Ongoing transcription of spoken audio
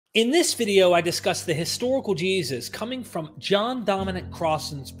In this video, I discuss the historical Jesus coming from John Dominic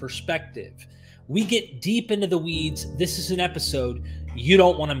Crossan's perspective. We get deep into the weeds. This is an episode you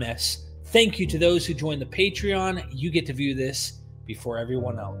don't want to miss. Thank you to those who joined the Patreon. You get to view this before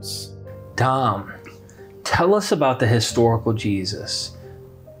everyone else. Dom, tell us about the historical Jesus.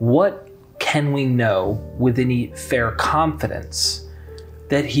 What can we know with any fair confidence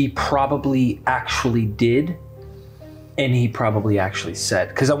that he probably actually did and he probably actually said?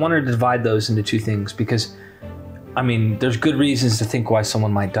 Because I wanted to divide those into two things, because I mean, there's good reasons to think why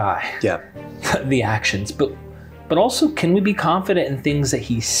someone might die. Yeah. The actions, but also, can we be confident in things that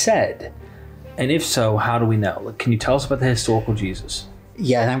he said? And if so, how do we know? Can you tell us about the historical Jesus?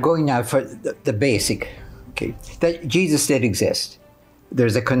 Yeah, and I'm going now for the basic. Okay, that Jesus did exist.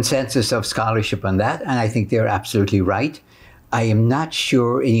 There's a consensus of scholarship on that, and I think they're absolutely right. I am not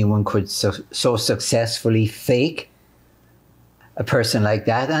sure anyone could so successfully fake a person like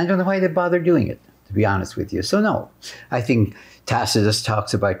that, and I don't know why they bother doing it, to be honest with you. So no, I think Tacitus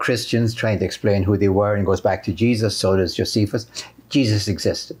talks about Christians trying to explain who they were and goes back to Jesus. So does Josephus. Jesus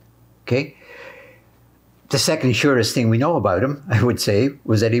existed. Okay. The second surest thing we know about him, I would say,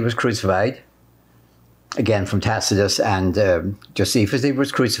 was that he was crucified. Again, from Tacitus and Josephus, he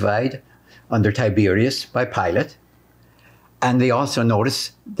was crucified under Tiberius by Pilate. And they also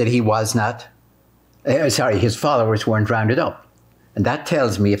notice that he was not, his followers weren't rounded up. And that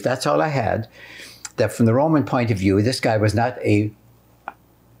tells me, if that's all I had, that from the Roman point of view, this guy was not a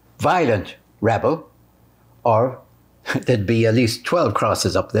violent rebel, or there'd be at least 12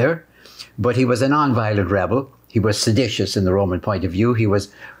 crosses up there, but he was a non-violent rebel. He was seditious in the Roman point of view. He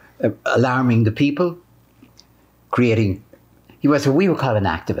was alarming the people, he was what we would call an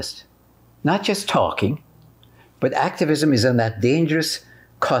activist. Not just talking, but activism is on that dangerous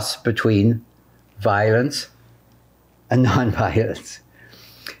cusp between violence and non-violence.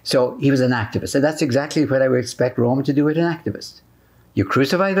 So he was an activist, and that's exactly what I would expect Rome to do with an activist. You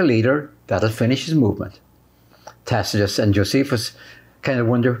crucify the leader, that'll finish his movement. Tacitus and Josephus kind of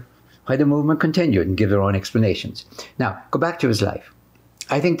wonder why the movement continued and give their own explanations. Now, go back to his life.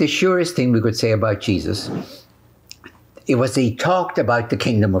 I think the surest thing we could say about Jesus, it was he talked about the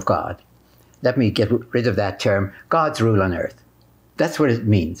kingdom of God. Let me get rid of that term, God's rule on earth. That's what it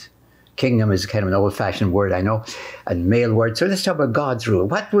means. Kingdom is kind of an old-fashioned word, I know, a male word. So let's talk about God's rule.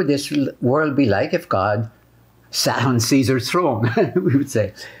 What would this world be like if God sat on Caesar's throne, we would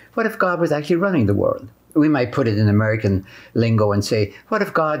say? What if God was actually running the world? We might put it in American lingo and say, what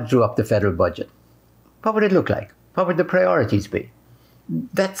if God drew up the federal budget? What would it look like? What would the priorities be?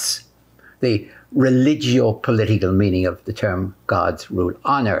 That's the religio-political meaning of the term God's rule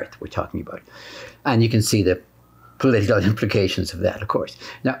on earth we're talking about. And you can see the political implications of that, of course.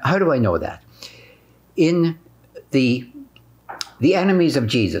 Now, how do I know that? In the enemies of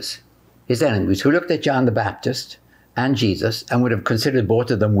Jesus, his enemies, who looked at John the Baptist and Jesus and would have considered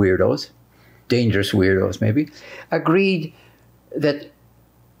both of them weirdos, dangerous weirdos maybe, agreed that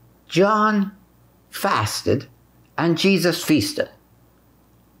John fasted and Jesus feasted.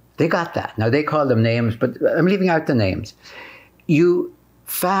 They got that. Now, they call them names, but I'm leaving out the names. You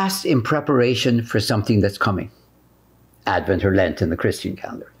fast in preparation for something that's coming. Advent or Lent in the Christian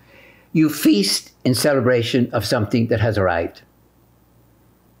calendar. You feast in celebration of something that has arrived.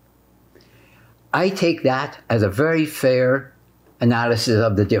 I take that as a very fair analysis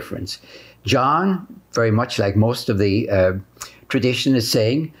of the difference. John, very much like most of the tradition, is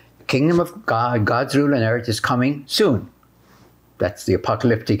saying, the kingdom of God, God's rule on earth is coming soon. That's the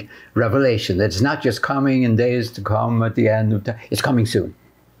apocalyptic revelation. That it's not just coming in days to come at the end of time. It's coming soon.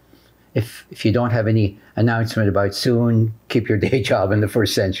 If you don't have any announcement about soon, keep your day job in the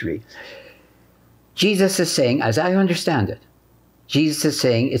first century. Jesus is saying, as I understand it, Jesus is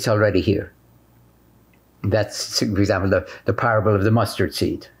saying it's already here. That's, for example, the parable of the mustard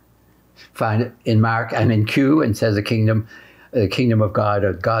seed. Found in Mark and in Q, and says the kingdom of God,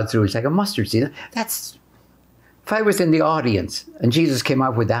 or God's rule is like a mustard seed. That's, if I was in the audience and Jesus came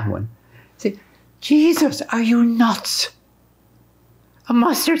out with that one, I'd say, Jesus, are you nuts? A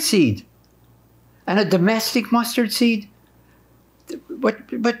mustard seed, and a domestic mustard seed, but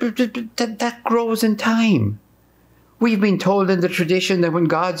that grows in time. We've been told in the tradition that when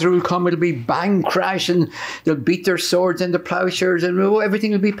God's rule comes, it'll be bang, crash, and they'll beat their swords into plowshares, and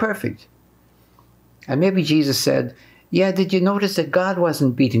everything will be perfect. And maybe Jesus said, yeah, did you notice that God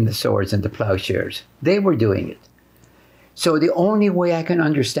wasn't beating the swords into plowshares? They were doing it. So the only way I can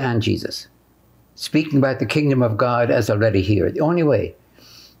understand Jesus, speaking about the kingdom of God as already here, the only way,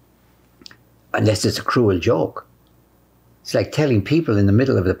 unless it's a cruel joke. It's like telling people in the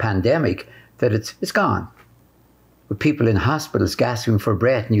middle of the pandemic that it's gone. with people in hospitals gasping for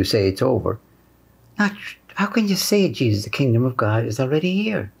breath and you say it's over. Not, how can you say, Jesus, the kingdom of God is already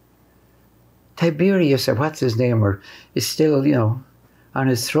here? Tiberius, or what's his name, or is still, on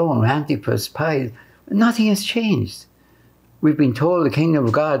his throne, Antipas, Pilate. Nothing has changed. We've been told the kingdom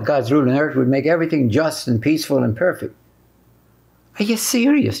of God, God's rule on earth, would make everything just and peaceful and perfect. Are you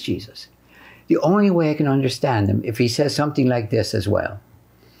serious, Jesus? The only way I can understand him if he says something like this as well.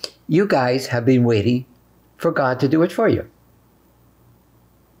 You guys have been waiting for God to do it for you.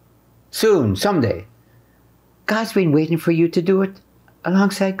 Soon, someday. God's been waiting for you to do it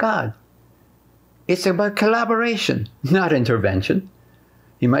alongside God. It's about collaboration, not intervention.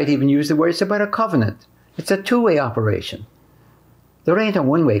 You might even use the word, it's about a covenant. It's a two-way operation. There ain't a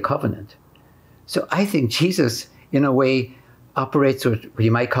one-way covenant. So I think Jesus, in a way, operates with what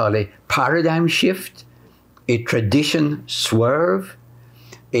you might call a paradigm shift, a tradition swerve,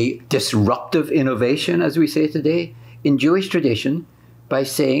 a disruptive innovation, as we say today, in Jewish tradition, by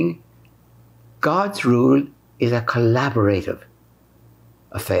saying God's rule is a collaborative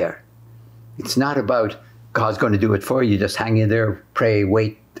affair. It's not about God's going to do it for you, just hang in there, pray,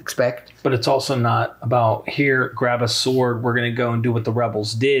 wait, expect. But it's also not about, here, grab a sword, we're going to go and do what the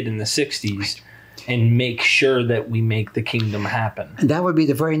rebels did in the 60s. Right. And make sure that we make the kingdom happen. And that would be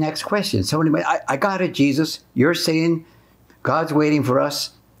the very next question. Somebody might, I got it, Jesus. You're saying God's waiting for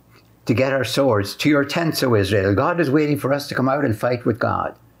us to get our swords to your tents, O Israel. God is waiting for us to come out and fight with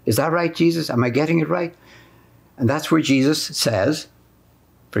God. Is that right, Jesus? Am I getting it right? And that's where Jesus says,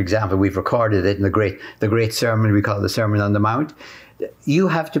 for example, we've recorded it in the great sermon we call the Sermon on the Mount. You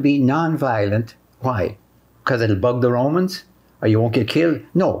have to be nonviolent. Why? Because it'll bug the Romans? Or you won't get killed?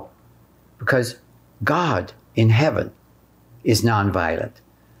 No. Because God in heaven is nonviolent.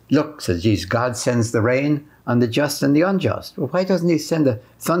 Look, says Jesus, God sends the rain on the just and the unjust. Well, why doesn't he send a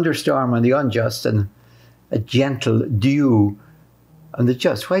thunderstorm on the unjust and a gentle dew on the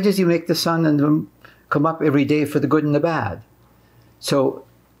just? Why does he make the sun and the moon come up every day for the good and the bad? So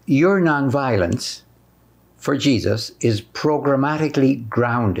your nonviolence for Jesus is programmatically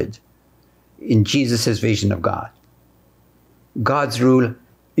grounded in Jesus' vision of God. God's rule.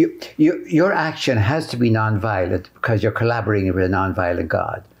 Your action has to be nonviolent because you're collaborating with a nonviolent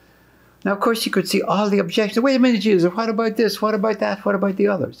God. Now, of course, you could see all the objections. Wait a minute, Jesus, what about this? What about that? What about the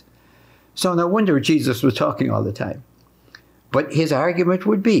others? So no wonder Jesus was talking all the time. But his argument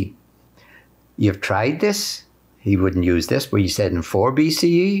would be, you've tried this. He wouldn't use this, but he said in 4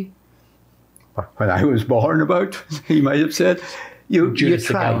 BCE, when I was born about, he might have said, you Judas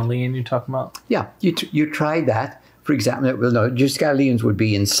the tried. Galilean you're talking about? Yeah, you tried that. For example, well, no, Judas Galileans would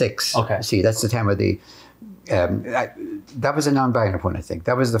be in 6. Okay. See, that's the time of the... that was a nonviolent one, I think.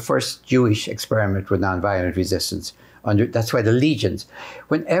 That was the first Jewish experiment with nonviolent resistance. That's why the legions...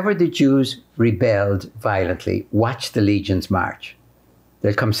 Whenever the Jews rebelled violently, watch the legions march.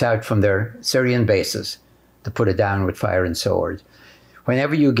 They'll come south from their Syrian bases to put it down with fire and sword.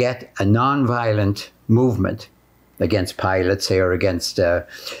 Whenever you get a nonviolent movement against Pilate, say, or against...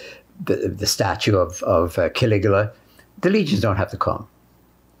 the statue of Caligula, the legions don't have to come.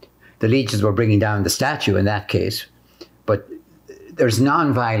 The legions were bringing down the statue in that case, but there's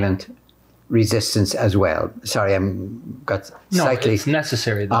non-violent resistance as well. Sorry, got slightly it's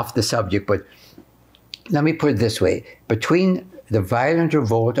necessary, though. Off the subject, but let me put it this way. Between the violent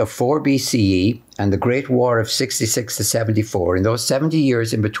revolt of 4 BCE and the Great War of 66 to 74, in those 70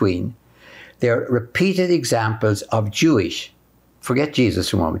 years in between, there are repeated examples of Jewish, forget Jesus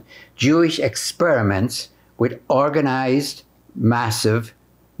for a moment, Jewish experiments with organized, massive,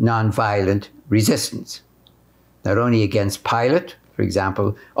 non-violent resistance. Not only against Pilate, for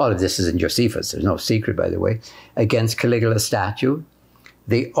example, all of this is in Josephus, there's no secret, by the way, against Caligula's statue.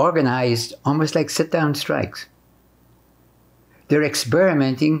 They organized almost like sit-down strikes. They're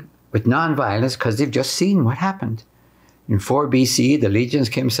experimenting with non-violence because they've just seen what happened. In 4 BC, the legions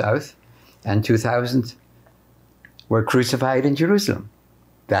came south, and 2,000 were crucified in Jerusalem.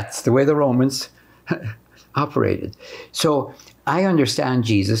 That's the way the Romans operated. So I understand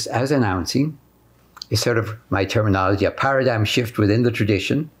Jesus as announcing, is sort of my terminology, a paradigm shift within the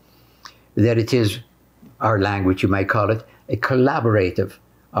tradition, that it is, our language you might call it, a collaborative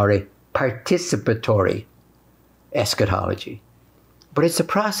or a participatory eschatology. But it's a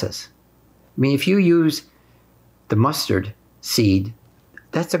process. I mean, if you use the mustard seed,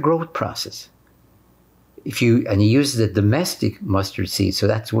 that's a growth process. And you use the domestic mustard seed, so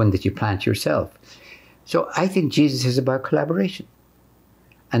that's one that you plant yourself. So I think Jesus is about collaboration.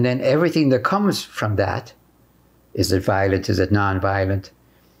 And then everything that comes from that, is it violent, is it non-violent,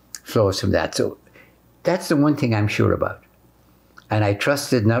 flows from that. So that's the one thing I'm sure about. And I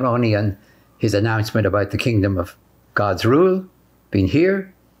trusted not only on his announcement about the kingdom of God's rule being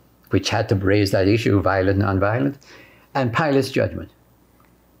here, which had to raise that issue, violent, non-violent, and Pilate's judgment.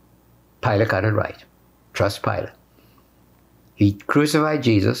 Pilate got it right. Trust Pilate. He crucified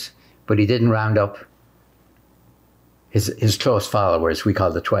Jesus, but he didn't round up his close followers, we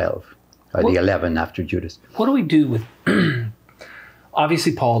call the 12, or the 11 after Judas. What do we do with...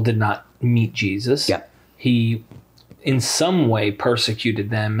 Obviously, Paul did not meet Jesus. Yeah. He, in some way, persecuted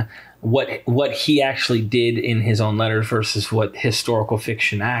them. What he actually did in his own letters versus what historical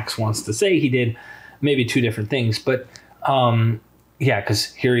fiction Acts wants to say he did, maybe two different things. But yeah,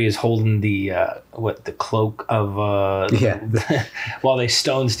 because here he is holding the cloak of while they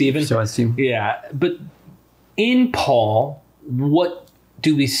stoned Stephen. Yeah, but in Paul, what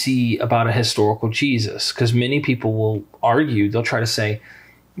do we see about a historical Jesus? Because many people will argue, they'll try to say,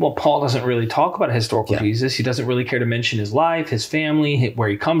 well, Paul doesn't really talk about a historical Jesus. He doesn't really care to mention his life, his family, where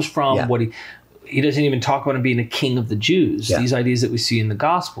he comes from, what he doesn't even talk about him being a king of the Jews, these ideas that we see in the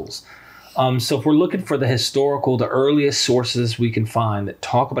Gospels. So if we're looking for the earliest sources we can find that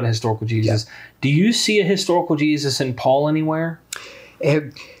talk about a historical Jesus, do you see a historical Jesus in Paul anywhere?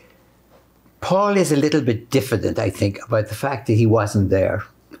 Paul is a little bit diffident, I think, about the fact that he wasn't there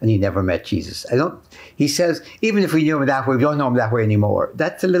and he never met Jesus. He says, even if we knew him that way, we don't know him that way anymore.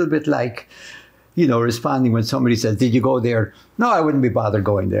 That's a little bit like, responding when somebody says, did you go there? No, I wouldn't be bothered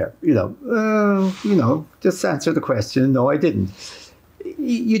going there. Just answer the question. No, I didn't.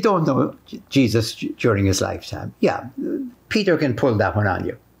 You don't know Jesus during his lifetime. Yeah, Peter can pull that one on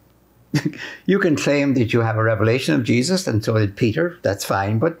you. You can claim that you have a revelation of Jesus, and so did Peter. That's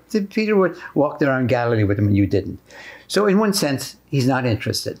fine. But Peter would walk around Galilee with him, and you didn't. So in one sense, he's not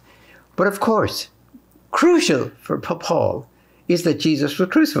interested. But of course, crucial for Paul is that Jesus was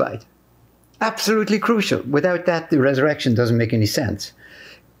crucified. Absolutely crucial. Without that, the resurrection doesn't make any sense.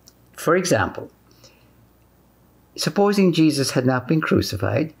 For example, supposing Jesus had not been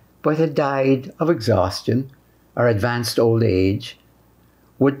crucified, but had died of exhaustion or advanced old age,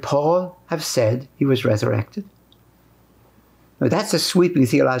 would Paul have said he was resurrected? Now, that's a sweeping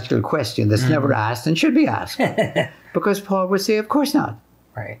theological question that's never asked and should be asked. Because Paul would say, of course not.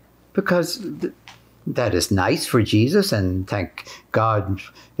 Right. Because that is nice for Jesus, and thank God,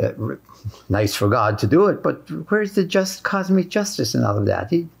 nice for God to do it, but where's the cosmic justice in all of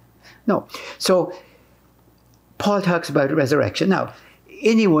that? No. So Paul talks about resurrection. Now,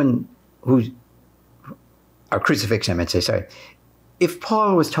 anyone or crucifixion, I meant to say, sorry. If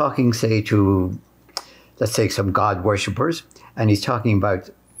Paul was talking, say, to, let's say, some God worshippers, and he's talking about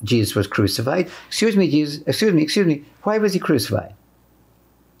Jesus was crucified. Excuse me, why was he crucified?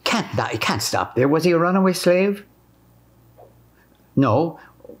 He can't stop there. Was he a runaway slave? No.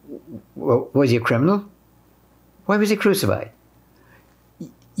 Was he a criminal? Why was he crucified?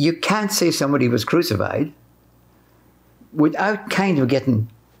 You can't say somebody was crucified without kind of getting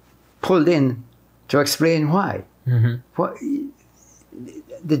pulled in to explain why.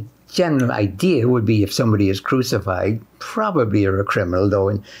 The general idea would be if somebody is crucified, probably you're a criminal, though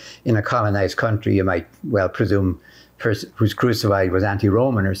in a colonized country you might well presume who's crucified was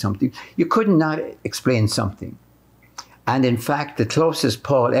anti-Roman or something. You could not explain something. And in fact, the closest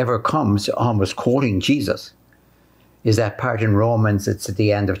Paul ever comes to almost quoting Jesus is that part in Romans, it's at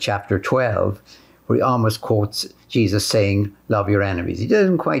the end of chapter 12, where he almost quotes Jesus saying, love your enemies. He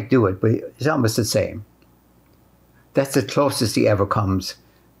doesn't quite do it, but it's almost the same. That's the closest he ever comes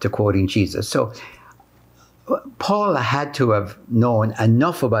to quoting Jesus. So Paul had to have known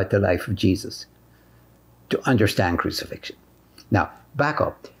enough about the life of Jesus to understand crucifixion. Now, back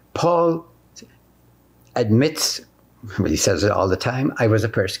up. Paul admits, he says it all the time, I was a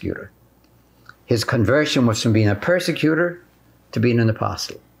persecutor. His conversion was from being a persecutor to being an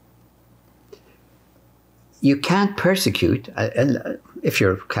apostle. You can't persecute, if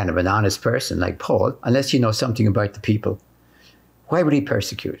you're kind of an honest person like Paul, unless you know something about the people. Why would he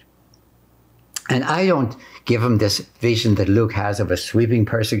persecute? And I don't give him this vision that Luke has of a sweeping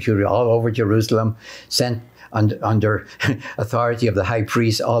persecutor all over Jerusalem, sent under authority of the high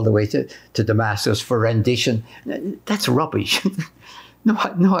priest all the way to Damascus for rendition. That's rubbish. No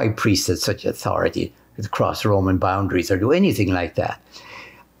high priest has such authority to cross Roman boundaries or do anything like that.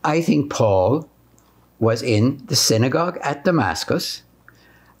 I think Paul was in the synagogue at Damascus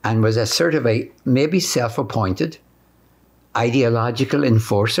and was a sort of a maybe self-appointed ideological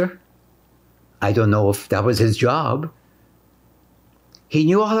enforcer. I don't know if that was his job. He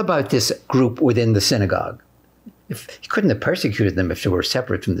knew all about this group within the synagogue. He couldn't have persecuted them if they were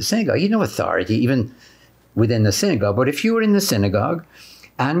separate from the synagogue. He had no authority even within the synagogue. But if you were in the synagogue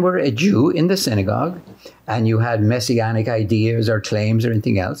and were a Jew in the synagogue and you had messianic ideas or claims or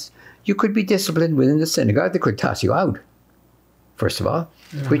anything else, You could be disciplined within the synagogue. They could toss you out, first of all,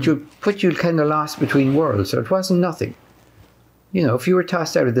 which would put you kind of lost between worlds. So it wasn't nothing. You know, if you were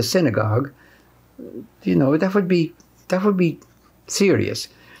tossed out of the synagogue, you know, that would be serious.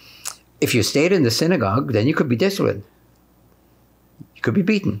 If you stayed in the synagogue, then you could be disciplined. You could be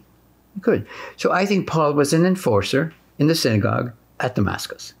beaten. You could. So I think Paul was an enforcer in the synagogue at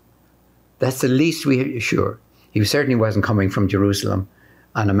Damascus. That's the least we are sure. He certainly wasn't coming from Jerusalem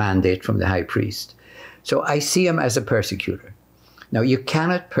on a mandate from the high priest. So I see him as a persecutor. Now, you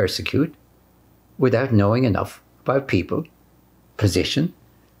cannot persecute without knowing enough about people, position,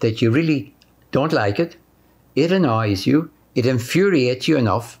 that you really don't like it, it annoys you, it infuriates you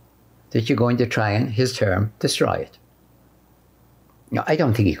enough that you're going to try and, his term, destroy it. Now, I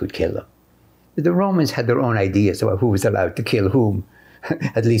don't think he could kill them. The Romans had their own ideas about who was allowed to kill whom,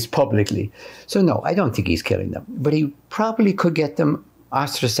 at least publicly. So no, I don't think he's killing them. But he probably could get them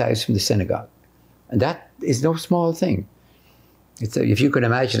ostracized from the synagogue. And that is no small thing. If you could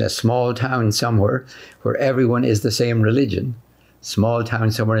imagine a small town somewhere where everyone is the same religion, small town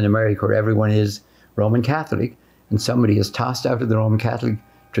somewhere in America where everyone is Roman Catholic, and somebody is tossed out of the Roman Catholic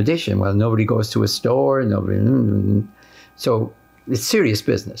tradition, well, nobody goes to a store, nobody... So it's serious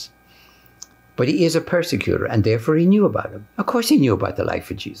business. But he is a persecutor, and therefore he knew about him. Of course he knew about the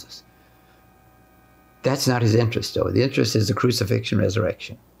life of Jesus. That's not his interest, though. The interest is the crucifixion,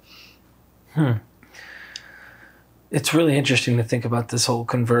 resurrection. It's really interesting to think about this whole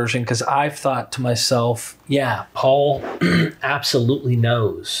conversion, because I've thought to myself, yeah, Paul absolutely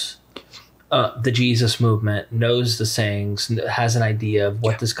knows the Jesus movement, knows the sayings, has an idea of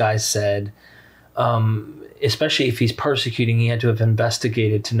what this guy said. Especially if he's persecuting, he had to have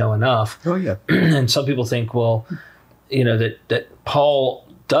investigated to know enough. Oh, yeah. And some people think, well, you know, that Paul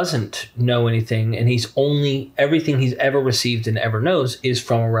doesn't know anything, and everything he's ever received and ever knows is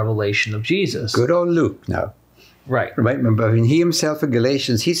from a revelation of Jesus. Good old Luke now. Right. Remember, I mean, he himself in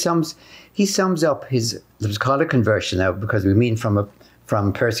Galatians, he sums up his, let's call it conversion now, because we mean from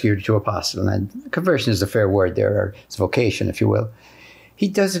persecutor to apostle. And conversion is a fair word there, or it's vocation, if you will. He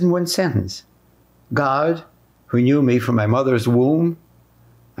does it in one sentence. God, who knew me from my mother's womb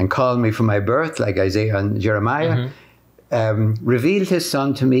and called me from my birth, like Isaiah and Jeremiah, revealed his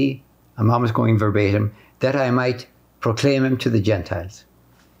son to me, I'm almost going verbatim, that I might proclaim him to the Gentiles.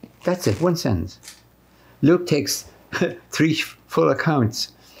 That's it, one sentence. Luke takes 3 full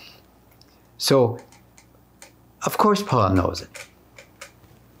accounts. So, of course Paul knows it.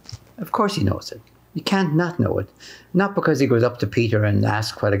 Of course he knows it. You can't not know it. Not because he goes up to Peter and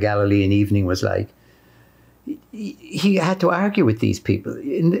asks what a Galilean evening was like. He had to argue with these people.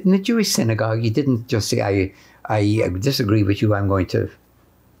 In the Jewish synagogue, he didn't just say, I disagree with you, I'm going to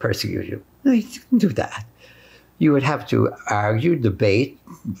persecute you. No, he didn't do that. You would have to argue, debate,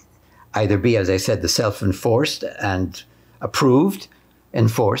 either be, as I said, the self-enforced and approved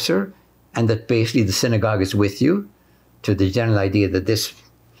enforcer, and that basically the synagogue is with you, to the general idea that this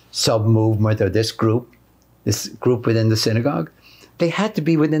sub-movement or this group within the synagogue, they had to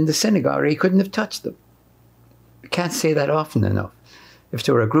be within the synagogue or he couldn't have touched them. You can't say that often enough. If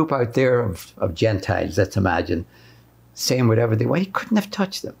there were a group out there of Gentiles, let's imagine, saying whatever they want, he couldn't have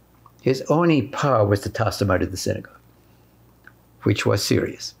touched them. His only power was to toss them out of the synagogue, which was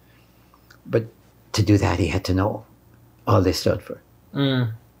serious. But to do that, he had to know all they stood for.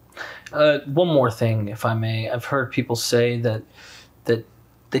 One more thing, if I may. I've heard people say that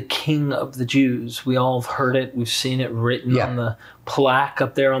the King of the Jews, we all have heard it, we've seen it written on the plaque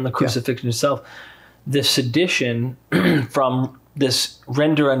up there on the crucifixion itself. This sedition from this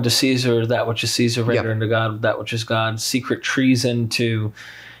render unto Caesar that which is Caesar, render unto God that which is God, secret treason, to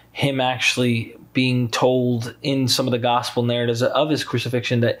him actually being told in some of the gospel narratives of his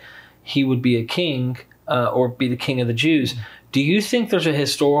crucifixion that he would be a king or be the King of the Jews. Do you think there's a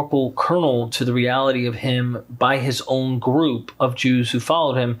historical kernel to the reality of him by his own group of Jews who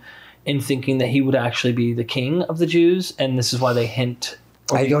followed him in thinking that he would actually be the King of the Jews, and this is why they hint?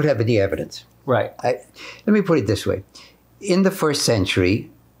 I don't have any evidence. Right. Let me put it this way. In the first century,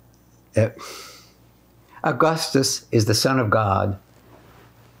 Augustus is the son of God,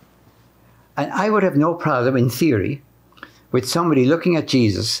 and I would have no problem, in theory, with somebody looking at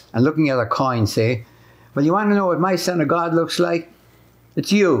Jesus and looking at a coin say, well, you want to know what my son of God looks like?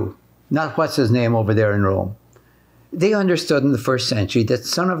 It's you, not what's his name over there in Rome. They understood in the first century that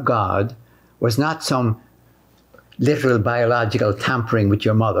son of God was not some literal biological tampering with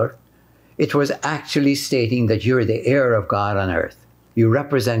your mother. It was actually stating that you're the heir of God on earth. You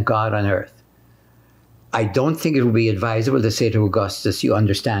represent God on earth. I don't think it would be advisable to say to Augustus, you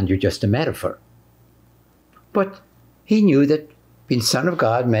understand, you're just a metaphor. But he knew that being Son of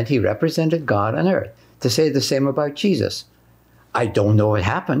God meant he represented God on earth. To say the same about Jesus, I don't know what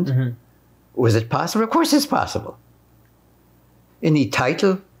happened. Mm-hmm. Was it possible? Of course it's possible. In the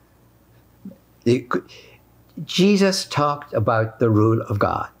title, Jesus talked about the rule of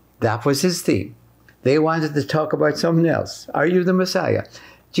God. That was his theme. They wanted to talk about something else. Are you the Messiah?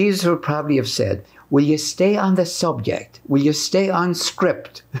 Jesus would probably have said, will you stay on the subject? Will you stay on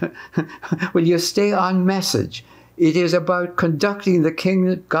script? Will you stay on message? It is about conducting the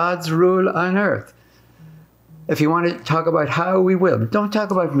kingdom, God's rule on earth. If you want to talk about how, we will. But don't talk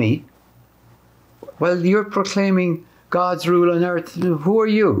about me. Well, you're proclaiming God's rule on earth. Who are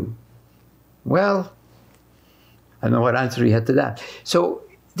you? Well, I don't know what answer he had to that. So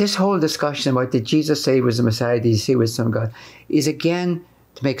this whole discussion about did Jesus say he was the Messiah, did he say he was the Son of God, is again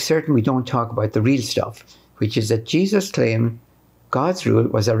to make certain we don't talk about the real stuff, which is that Jesus claimed God's rule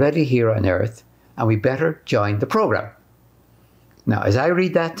was already here on earth and we better join the program. Now, as I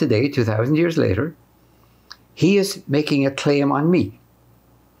read that today, 2,000 years later, he is making a claim on me.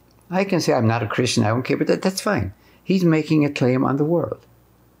 I can say I'm not a Christian, I don't care, but that's fine. He's making a claim on the world.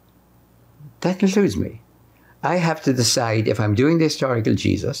 That includes me. I have to decide if I'm doing the historical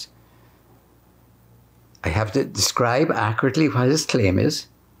Jesus, I have to describe accurately what his claim is.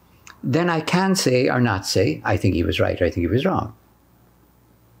 Then I can say or not say, I think he was right or I think he was wrong.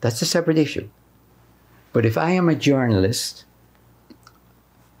 That's a separate issue. But if I am a journalist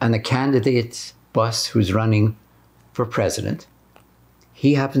and a candidate's bus who's running for president,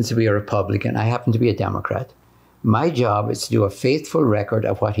 he happens to be a Republican, I happen to be a Democrat, my job is to do a faithful record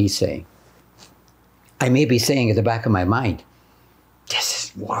of what he's saying. I may be saying at the back of my mind, this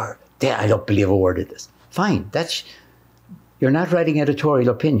is word. I don't believe a word of this. Fine, you're not writing editorial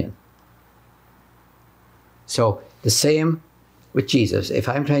opinion. So the same with Jesus. If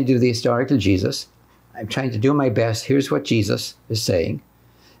I'm trying to do the historical Jesus, I'm trying to do my best. Here's what Jesus is saying.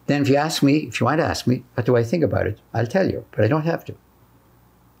 Then if you want to ask me, what do I think about it? I'll tell you, but I don't have to.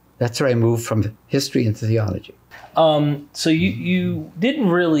 That's where I move from history into theology. So you didn't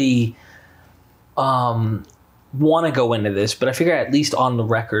really want to go into this, but I figure at least on the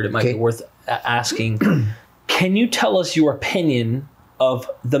record, it might be worth asking. Can you tell us your opinion of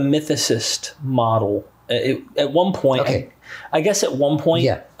the mythicist model? At one point, I guess at one point,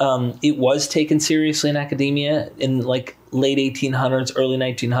 it was taken seriously in academia in like late 1800s, early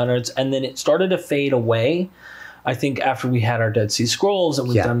 1900s, and then it started to fade away. I think after we had our Dead Sea Scrolls and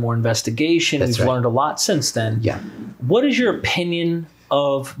we've done more investigation, we've learned a lot since then. Yeah. What is your opinion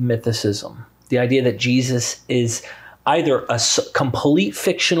of mythicism? The idea that Jesus is either a complete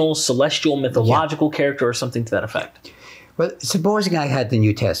fictional, celestial, mythological character or something to that effect. Well, supposing I had the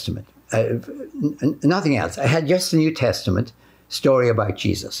New Testament, nothing else. I had just the New Testament story about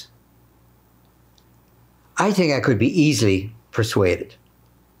Jesus. I think I could be easily persuaded.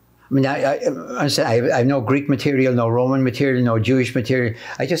 I mean, I have no Greek material, no Roman material, no Jewish material.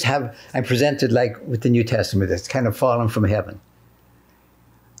 I'm presented like with the New Testament. It's kind of fallen from heaven.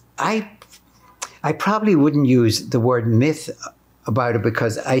 I probably wouldn't use the word myth about it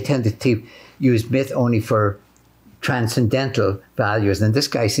because I tend to use myth only for transcendental values. And this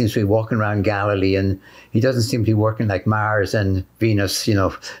guy seems to be walking around Galilee and he doesn't seem to be working like Mars and Venus,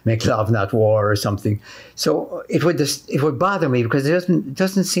 make love, not war or something. So it would bother me because it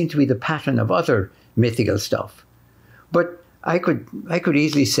doesn't seem to be the pattern of other mythical stuff. But I could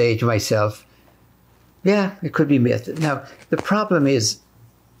easily say to myself, yeah, it could be myth. Now, the problem is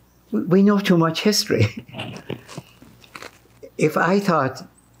we know too much history. If I thought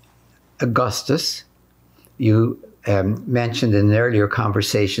Augustus, you mentioned in an earlier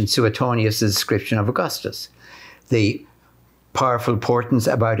conversation Suetonius' description of Augustus, the powerful portents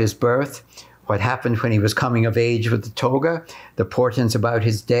about his birth, what happened when he was coming of age with the toga, the portents about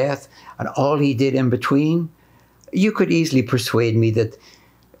his death, and all he did in between, you could easily persuade me that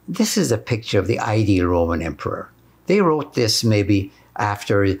this is a picture of the ideal Roman emperor. They wrote this maybe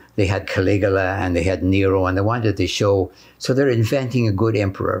after they had Caligula and they had Nero and they wanted to show, so they're inventing a good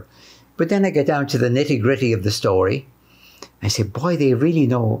emperor. But then I get down to the nitty-gritty of the story. I say, boy, they really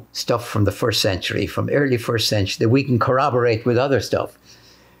know stuff from the first century, from early first century, that we can corroborate with other stuff.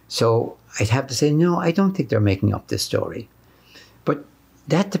 So I'd have to say, no, I don't think they're making up this story. But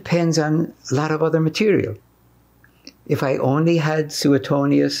that depends on a lot of other material. If I only had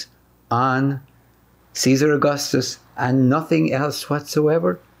Suetonius on Caesar Augustus and nothing else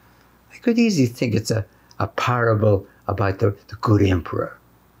whatsoever, I could easily think it's a parable about the good emperor.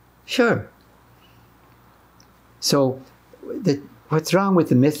 Sure. So what's wrong with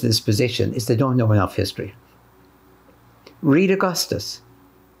the mythist position is they don't know enough history. Read Augustus.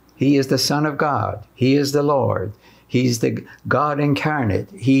 He is the Son of God. He is the Lord. He's the God incarnate.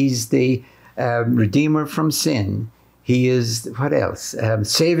 He's the Redeemer from sin. He is, what else?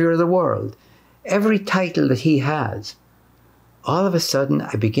 Savior of the world. Every title that he has, all of a sudden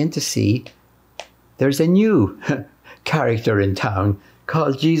I begin to see there's a new character in town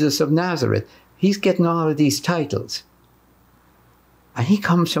called Jesus of Nazareth. He's getting all of these titles. And he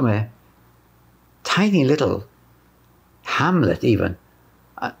comes from a tiny little hamlet even.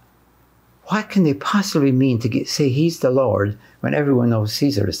 What can they possibly mean to say he's the Lord when everyone knows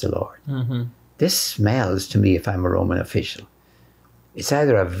Caesar is the Lord? Mm-hmm. This smells to me, if I'm a Roman official, it's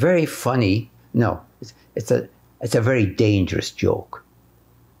either a very funny, no, it's a very dangerous joke.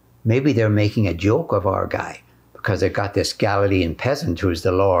 Maybe they're making a joke of our guy because they've got this Galilean peasant who is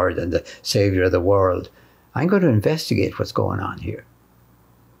the Lord and the Savior of the world. I'm going to investigate what's going on here.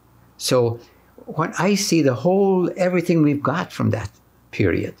 So when I see everything we've got from that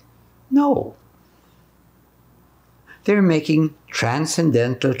period, no. They're making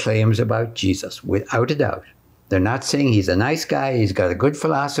transcendental claims about Jesus, without a doubt. They're not saying he's a nice guy, he's got a good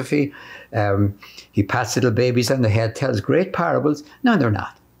philosophy, he pats little babies on the head, tells great parables. No, they're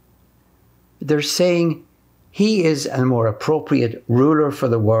not. They're saying he is a more appropriate ruler for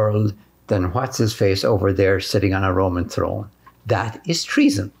the world than what's-his-face over there sitting on a Roman throne. That is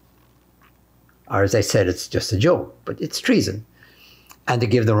treason. Or as I said, it's just a joke, but it's treason. And to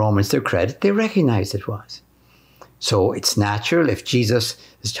give the Romans their credit, they recognized it was. So it's natural if Jesus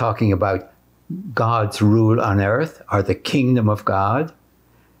is talking about God's rule on earth or the kingdom of God,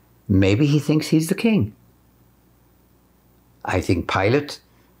 maybe he thinks he's the king. I think Pilate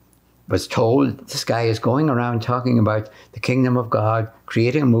was told this guy is going around talking about the kingdom of God,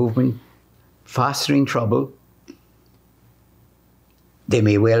 creating a movement, fostering trouble. They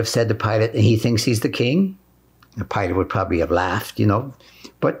may well have said to Pilate, and he thinks he's the king. And Pilate would probably have laughed,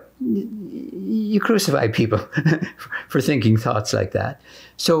 but you crucify people for thinking thoughts like that.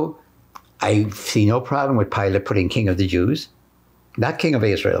 So I see no problem with Pilate putting King of the Jews. Not King of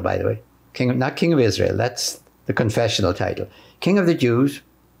Israel, by the way. Not King of Israel. That's the confessional title. King of the Jews,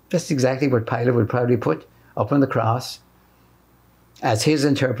 that's exactly what Pilate would probably put up on the cross as his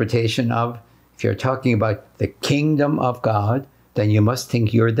interpretation of, if you're talking about the kingdom of God, then you must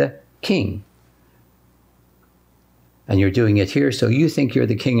think you're the king. And you're doing it here, so you think you're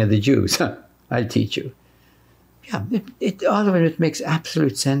the king of the Jews. I'll teach you. Yeah, all of it makes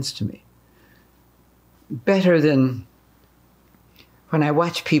absolute sense to me. Better than when I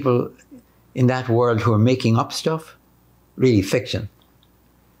watch people in that world who are making up stuff, really fiction.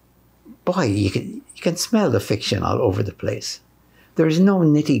 Boy, you can smell the fiction all over the place. There's no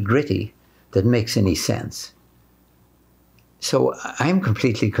nitty-gritty that makes any sense. So I'm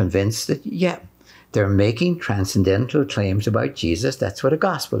completely convinced that, yeah, they're making transcendental claims about Jesus. That's what a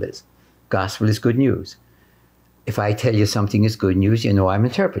gospel is. Gospel is good news. If I tell you something is good news, you know I'm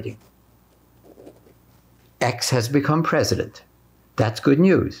interpreting. X has become president. That's good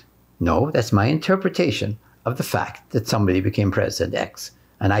news. No, that's my interpretation of the fact that somebody became president X.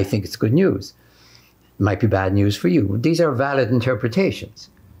 And I think it's good news. It might be bad news for you. These are valid interpretations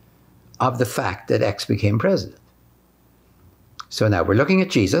of the fact that X became president. So now we're looking at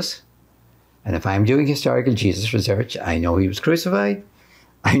Jesus. And if I'm doing historical Jesus research, I know he was crucified.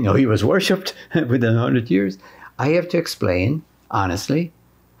 I know he was worshipped within 100 years. I have to explain, honestly,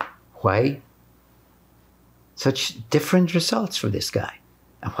 why such different results for this guy.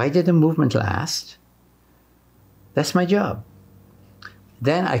 And why did the movement last? That's my job.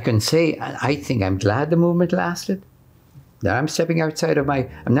 Then I can say, I think I'm glad the movement lasted. Now I'm stepping outside of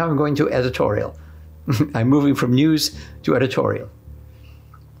I'm going to editorial. I'm moving from news to editorial.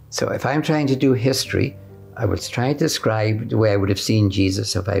 So if I'm trying to do history, I was trying to describe the way I would have seen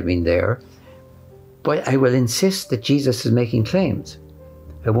Jesus if I'd been there. But I will insist that Jesus is making claims.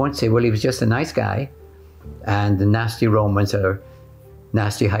 I won't say, well, he was just a nice guy, and the nasty Romans or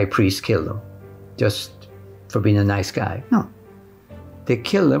nasty high priests killed him just for being a nice guy. No. They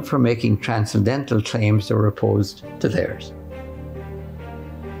killed him for making transcendental claims that were opposed to theirs.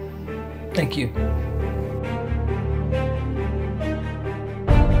 Thank you.